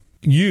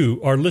You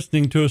are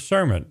listening to a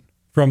sermon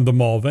from the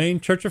Mulvane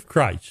Church of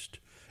Christ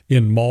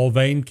in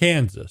Mulvane,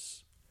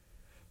 Kansas.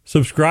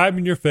 Subscribe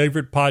in your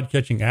favorite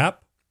podcatching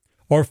app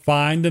or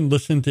find and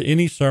listen to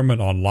any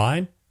sermon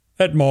online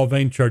at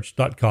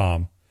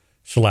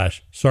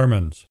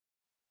mulvanechurch.com/sermons.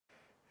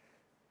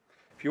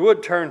 If you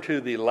would turn to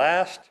the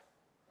last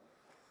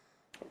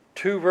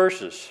two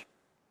verses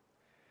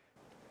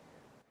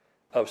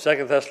of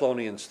 2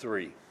 Thessalonians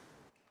 3.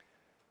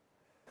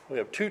 We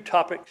have two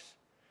topics,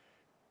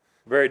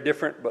 very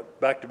different but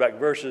back-to-back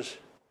verses.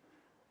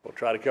 We'll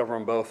try to cover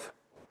them both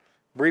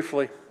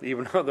briefly,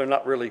 even though they're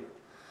not really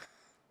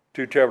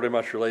too terribly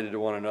much related to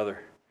one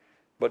another,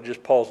 but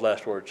just Paul's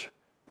last words.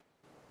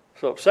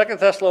 So 2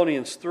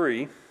 Thessalonians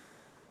 3,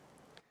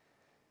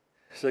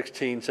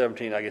 16,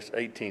 17,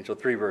 18, so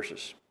 3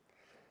 verses.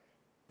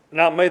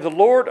 Now may the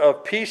Lord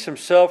of peace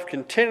himself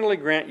continually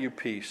grant you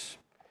peace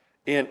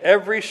in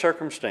every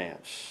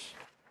circumstance.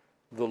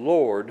 The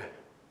Lord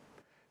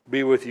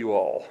be with you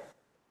all.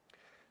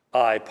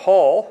 I,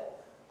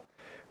 Paul,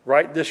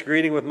 write this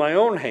greeting with my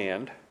own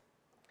hand,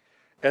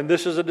 and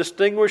this is a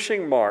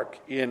distinguishing mark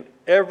in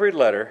every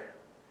letter.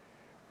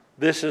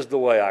 This is the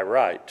way I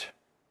write.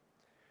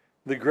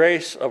 The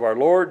grace of our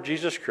Lord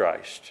Jesus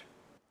Christ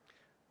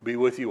be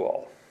with you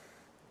all.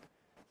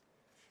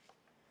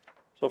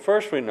 So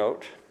first we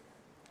note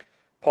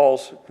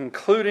Paul's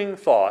concluding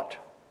thought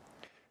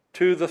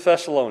to the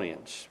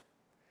Thessalonians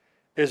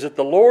is that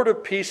the Lord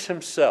of peace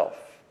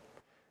himself,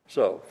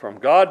 so from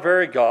God,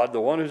 very God,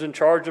 the one who's in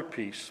charge of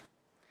peace,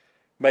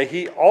 may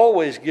he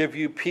always give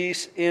you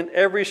peace in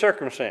every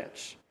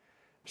circumstance.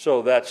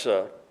 So that's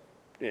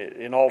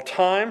in all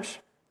times,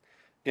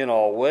 in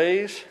all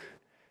ways,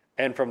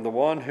 and from the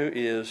one who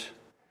is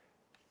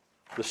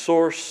the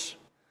source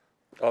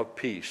of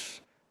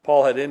peace.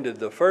 Paul had ended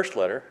the first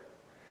letter,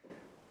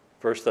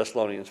 1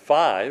 Thessalonians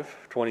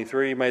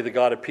 5:23, may the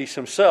God of peace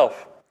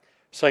himself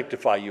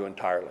sanctify you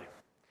entirely.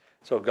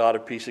 So God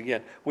of peace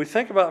again. We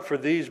think about for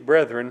these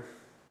brethren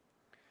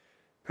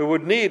who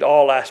would need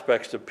all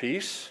aspects of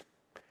peace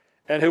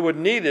and who would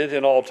need it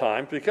in all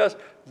times because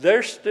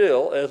they're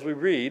still, as we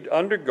read,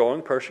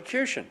 undergoing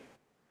persecution.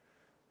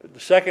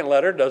 The second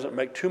letter doesn't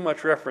make too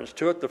much reference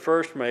to it. The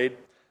first made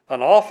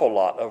an awful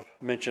lot of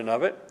mention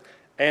of it.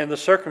 And the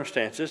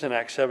circumstances in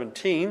Acts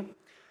 17,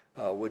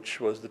 which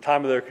was the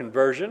time of their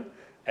conversion,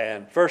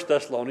 and 1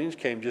 Thessalonians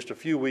came just a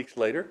few weeks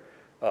later,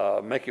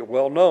 make it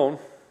well known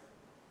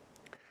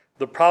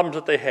the problems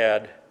that they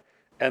had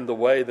and the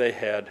way they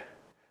had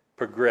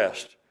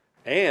progressed.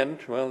 And,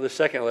 well, the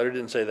second letter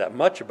didn't say that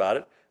much about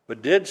it,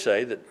 but did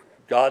say that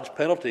God's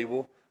penalty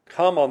will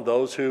come on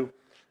those who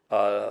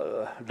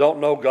don't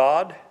know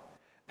God,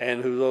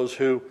 and those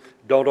who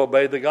don't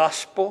obey the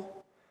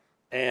gospel,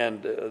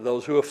 and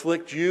those who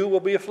afflict you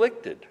will be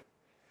afflicted.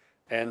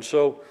 And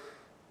so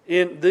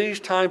in these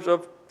times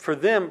of, for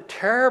them,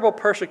 terrible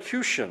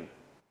persecution,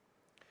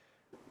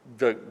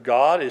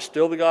 God is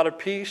still the God of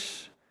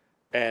peace,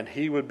 and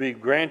he would be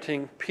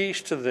granting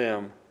peace to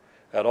them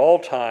at all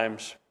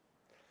times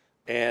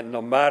and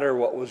no matter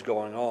what was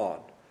going on.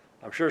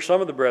 I'm sure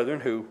some of the brethren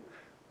who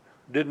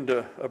didn't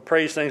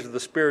appraise things with the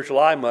spiritual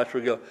eye much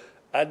would go,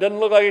 that doesn't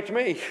look like it to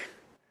me.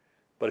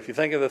 But if you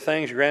think of the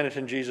things granted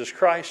in Jesus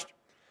Christ,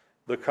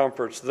 the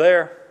comforts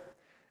there,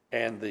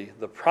 and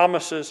the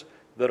promises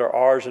that are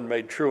ours and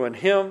made true in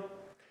him,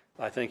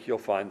 I think you'll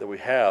find that we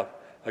have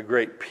a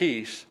great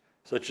peace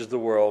such as the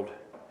world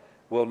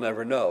will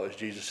never know. As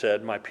Jesus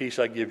said, my peace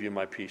I give you,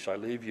 my peace I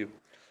leave you.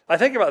 I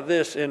think about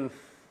this in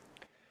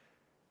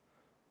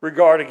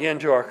regard again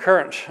to our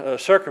current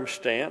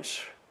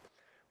circumstance,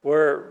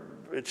 where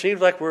it seems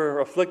like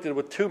we're afflicted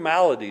with two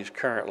maladies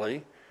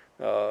currently.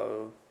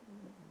 Our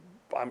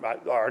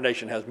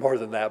nation has more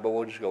than that, but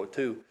we'll just go with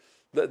two.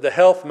 The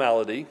health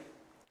malady,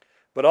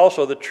 but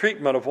also the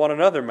treatment of one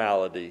another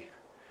malady.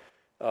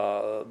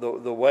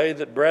 The way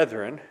that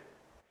brethren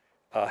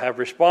have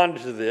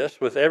responded to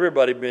this, with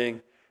everybody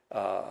being,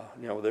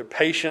 their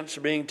patience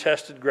being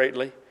tested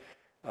greatly,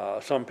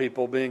 some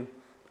people being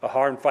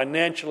harmed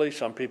financially,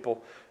 some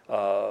people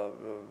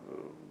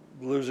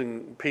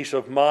losing peace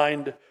of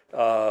mind.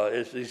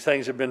 These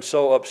things have been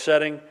so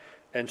upsetting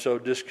and so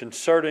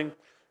disconcerting,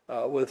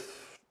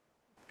 with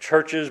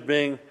churches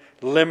being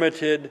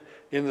limited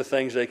in the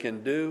things they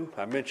can do.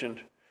 I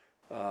mentioned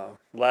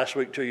last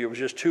week to you, it was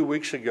just 2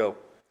 weeks ago,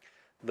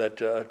 that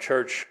a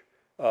church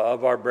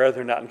of our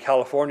brethren out in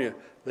California,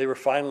 they were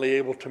finally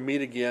able to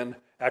meet again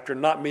after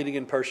not meeting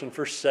in person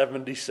for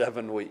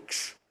 77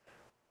 weeks.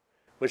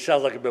 Which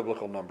sounds like a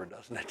biblical number,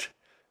 doesn't it?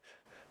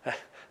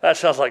 That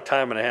sounds like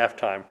time and a half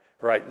time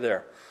right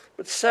there.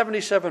 But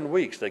 77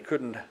 weeks they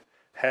couldn't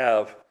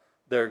have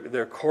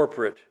their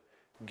corporate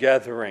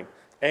gathering.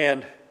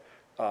 And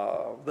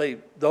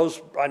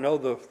I know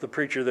the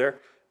preacher there,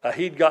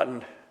 he'd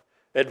gotten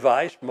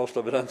advice, most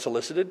of it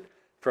unsolicited,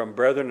 from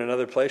brethren in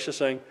other places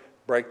saying,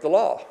 break the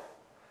law.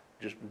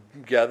 Just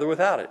gather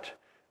without it.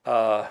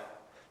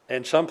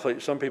 And some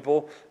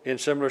people in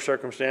similar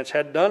circumstance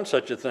had done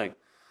such a thing.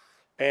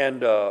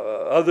 And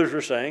others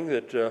were saying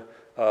that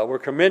we're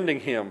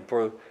commending him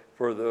for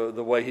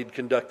the way he'd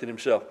conducted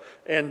himself.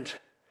 And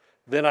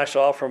then I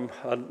saw from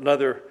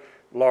another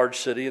large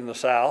city in the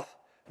South,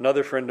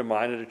 another friend of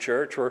mine at a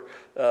church where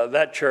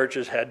that church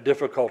has had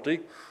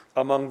difficulty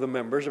among the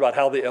members about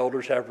how the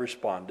elders have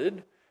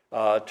responded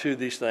to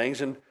these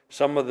things, and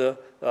some of the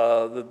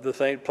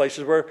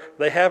places where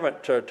they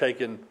haven't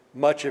taken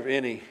much of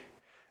any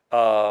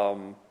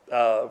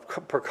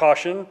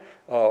precaution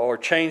or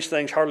changed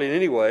things hardly in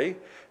any way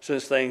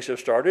since things have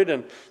started,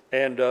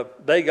 and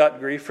they got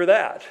grief for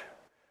that.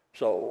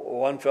 So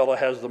one fellow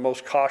has the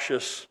most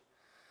cautious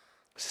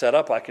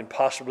setup I can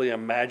possibly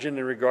imagine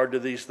in regard to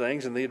these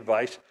things and the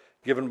advice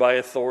given by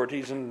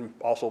authorities and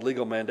also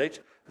legal mandates.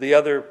 The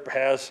other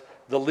has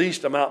the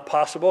least amount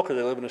possible because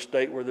they live in a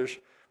state where there's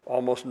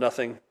almost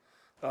nothing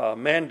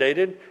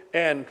mandated,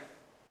 and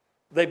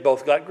they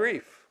both got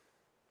grief.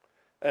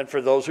 And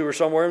for those who are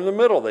somewhere in the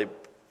middle,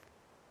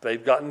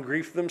 they've gotten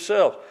grief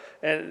themselves.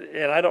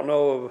 And I don't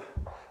know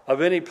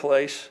of any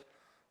place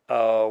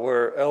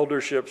where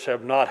elderships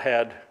have not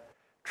had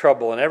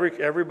trouble. And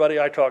everybody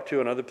I talk to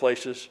in other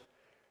places,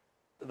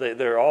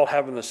 they're all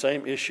having the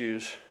same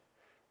issues.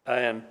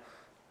 And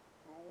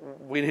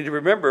we need to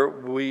remember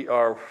we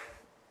are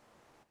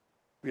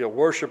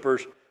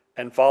worshipers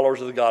and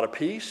followers of the God of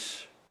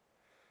peace,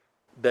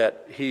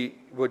 that he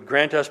would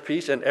grant us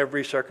peace in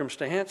every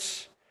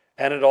circumstance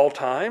and at all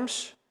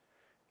times.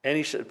 And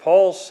he said,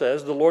 Paul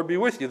says, the Lord be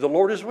with you. The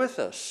Lord is with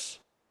us.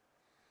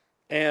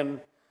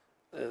 And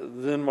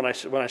then when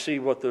I see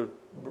what the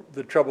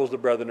troubles the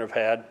brethren have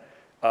had,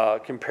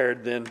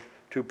 compared then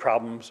to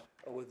problems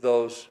with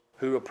those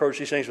who approach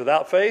these things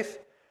without faith,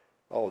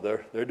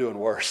 they're doing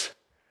worse.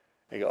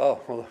 You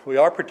go, well, we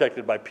are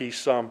protected by peace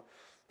some,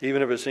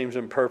 even if it seems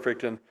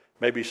imperfect, and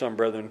maybe some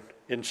brethren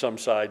in some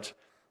sides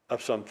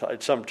of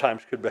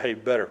sometimes could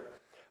behave better.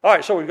 All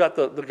right, so we've got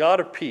the God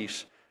of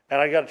peace, and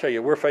I got to tell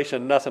you, we're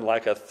facing nothing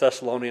like a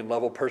Thessalonian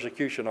level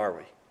persecution, are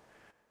we?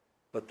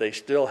 But they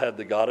still had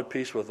the God of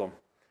peace with them,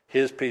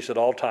 his peace at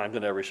all times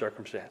in every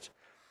circumstance.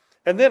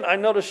 And then I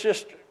noticed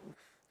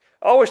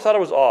I always thought it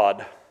was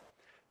odd,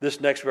 this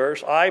next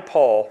verse, I,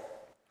 Paul,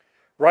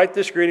 write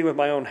this greeting with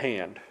my own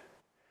hand.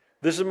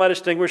 This is my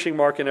distinguishing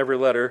mark in every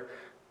letter.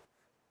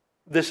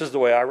 This is the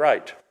way I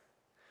write.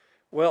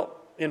 Well,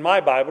 in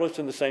my Bible, it's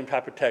in the same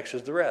type of text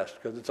as the rest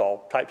because it's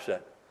all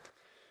typeset.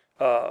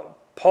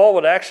 Paul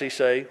would actually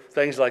say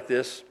things like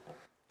this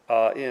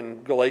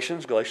in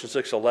Galatians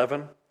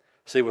 6:11.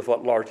 See with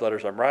what large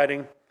letters I'm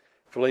writing.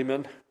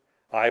 Philemon,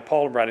 I,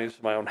 Paul, am writing this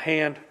with my own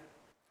hand.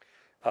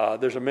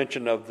 There's a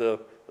mention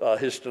of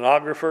his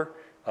stenographer,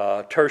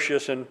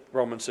 Tertius, in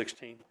Romans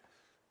 16.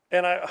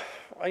 And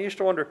I used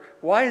to wonder,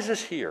 why is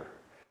this here?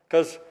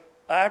 Because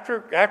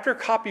after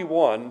copy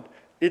 1,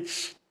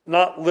 it's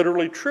not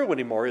literally true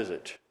anymore, is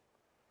it?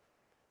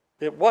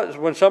 It was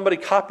when somebody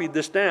copied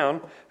this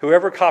down,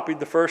 whoever copied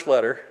the first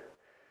letter,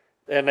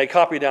 and they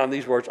copied down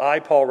these words, I,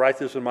 Paul, write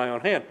this in my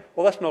own hand.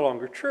 Well, that's no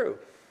longer true.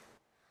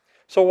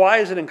 So why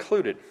is it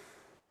included?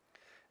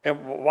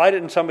 And why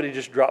didn't somebody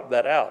just drop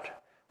that out?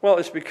 Well,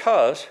 it's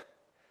because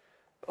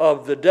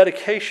of the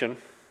dedication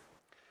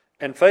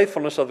and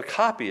faithfulness of the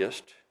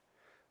copyist,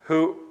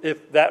 who,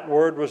 if that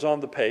word was on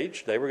the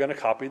page, they were going to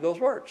copy those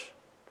words.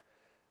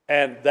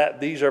 And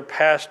that these are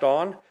passed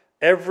on.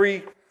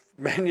 Every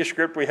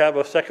manuscript we have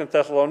of 2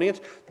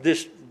 Thessalonians,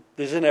 this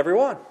is in every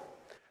one.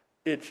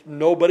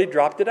 Nobody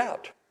dropped it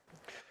out.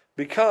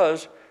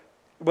 Because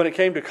when it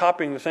came to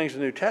copying the things of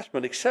the New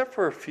Testament, except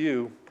for a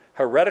few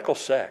heretical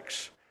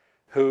sects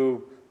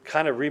who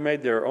kind of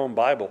remade their own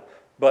Bible,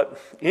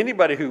 but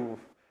anybody who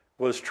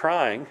was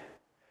trying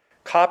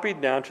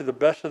copied down to the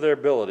best of their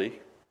ability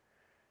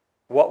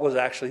what was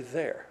actually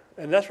there.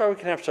 And that's why we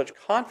can have such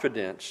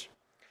confidence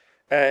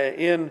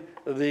in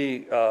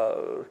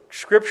the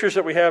scriptures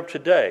that we have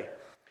today.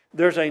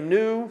 There's a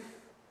new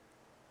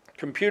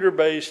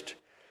computer-based,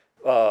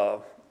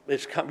 you'll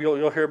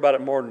hear about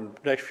it more in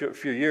the next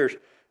few years.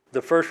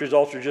 The first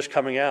results are just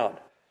coming out,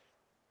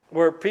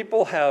 where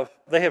people have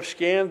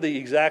scanned the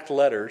exact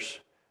letters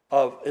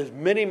of as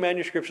many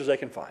manuscripts as they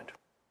can find.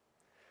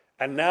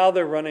 And now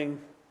they're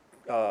running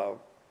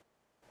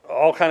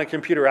all kind of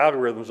computer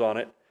algorithms on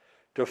it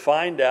to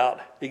find out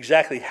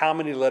exactly how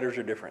many letters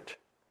are different,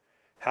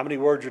 how many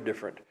words are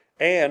different.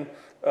 And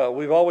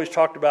we've always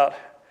talked about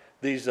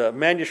these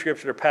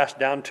manuscripts that are passed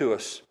down to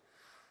us,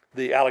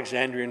 the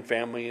Alexandrian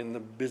family and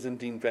the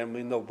Byzantine family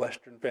and the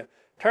Western family.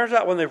 Turns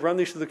out when they've run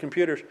these through the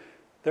computers,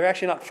 they're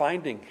actually not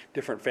finding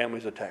different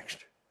families of text.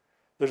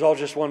 There's all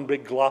just one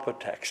big glop of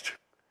text.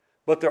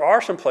 But there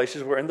are some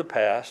places where in the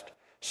past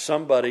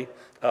somebody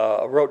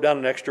wrote down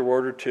an extra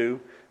word or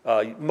two,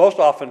 most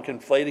often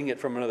conflating it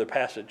from another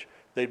passage.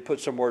 They'd put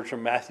some words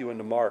from Matthew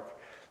into Mark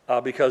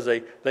because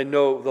they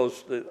know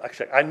those.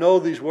 I know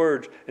these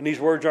words, and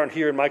these words aren't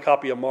here in my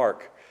copy of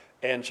Mark.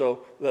 And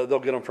so they'll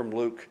get them from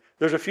Luke.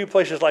 There's a few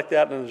places like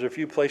that, and there's a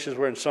few places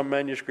where in some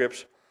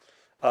manuscripts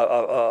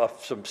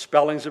some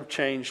spellings have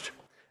changed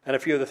and a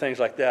few other things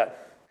like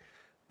that.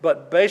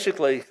 But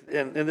basically,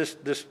 in this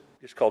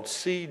is called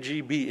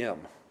CGBM.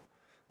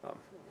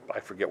 I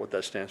forget what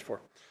that stands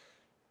for.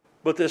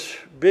 But this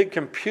big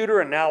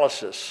computer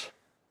analysis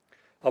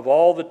of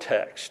all the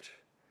text,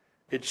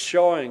 it's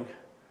showing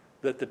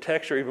that the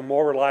texts are even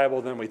more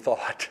reliable than we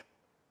thought.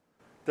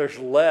 There's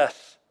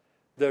less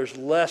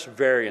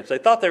variance. They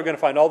thought they were going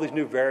to find all these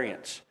new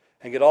variants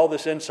and get all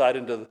this insight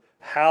into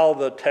how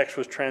the text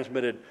was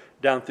transmitted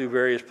down through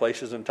various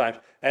places and times,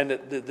 and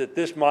that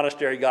this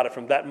monastery got it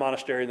from that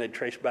monastery and they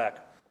trace back.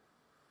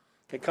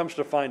 It comes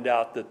to find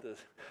out that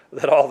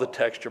all the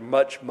texts are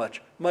much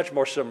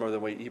more similar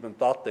than we even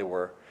thought they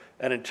were.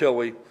 And until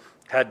we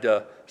had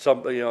the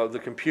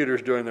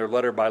computers doing their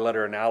letter by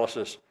letter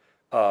analysis,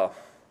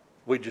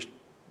 we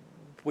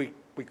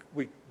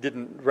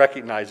didn't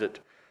recognize it.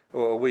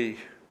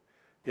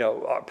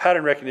 Our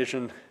pattern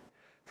recognition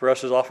for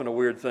us is often a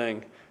weird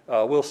thing.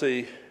 We'll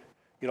see,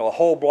 a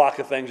whole block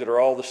of things that are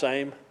all the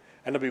same,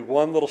 and there'll be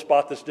one little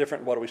spot that's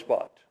different. What do we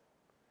spot?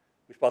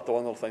 We spot the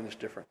one little thing that's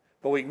different.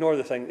 But we ignore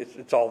the thing,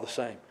 it's all the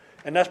same.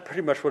 And that's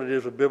pretty much what it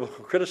is with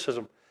biblical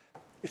criticism.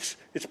 It's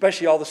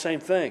basically all the same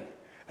thing.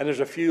 And there's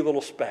a few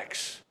little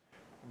specks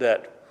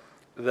that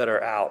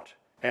are out.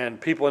 And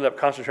people end up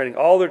concentrating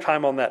all their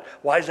time on that.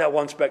 Why is that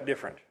one speck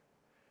different?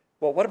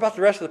 Well, what about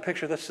the rest of the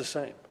picture that's the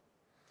same?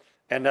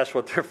 And that's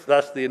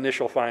the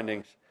initial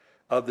findings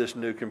of this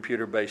new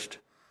computer-based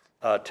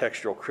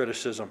textual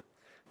criticism.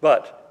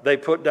 But they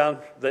put down,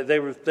 they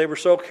were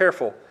so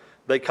careful,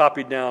 they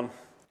copied down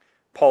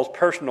Paul's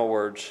personal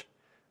words,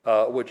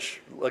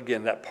 which,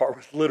 again, that part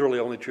was literally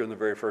only true in the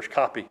very first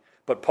copy.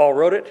 But Paul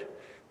wrote it,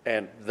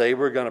 and they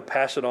were going to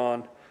pass it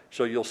on,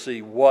 so you'll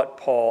see what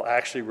Paul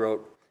actually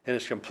wrote in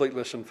its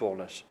completeness and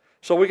fullness.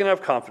 So we can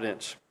have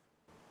confidence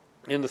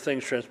in the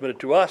things transmitted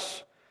to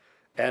us,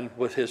 and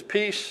with his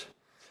peace,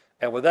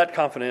 and with that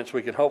confidence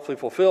we can hopefully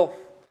fulfill,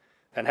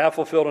 and have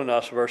fulfilled in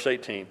us, verse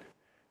 18,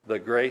 the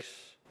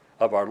grace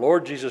of our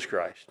Lord Jesus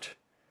Christ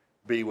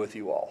be with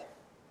you all.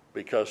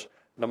 Because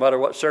no matter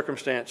what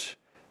circumstance,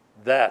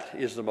 that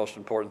is the most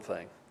important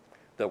thing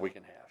that we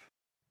can have.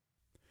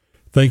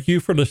 Thank you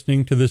for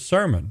listening to this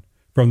sermon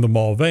from the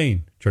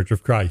Mulvane Church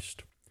of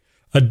Christ.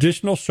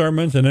 Additional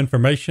sermons and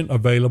information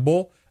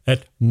available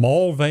at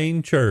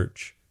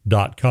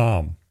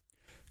mulvanechurch.com.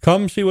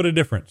 Come see what a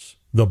difference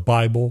the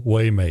Bible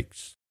way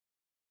makes.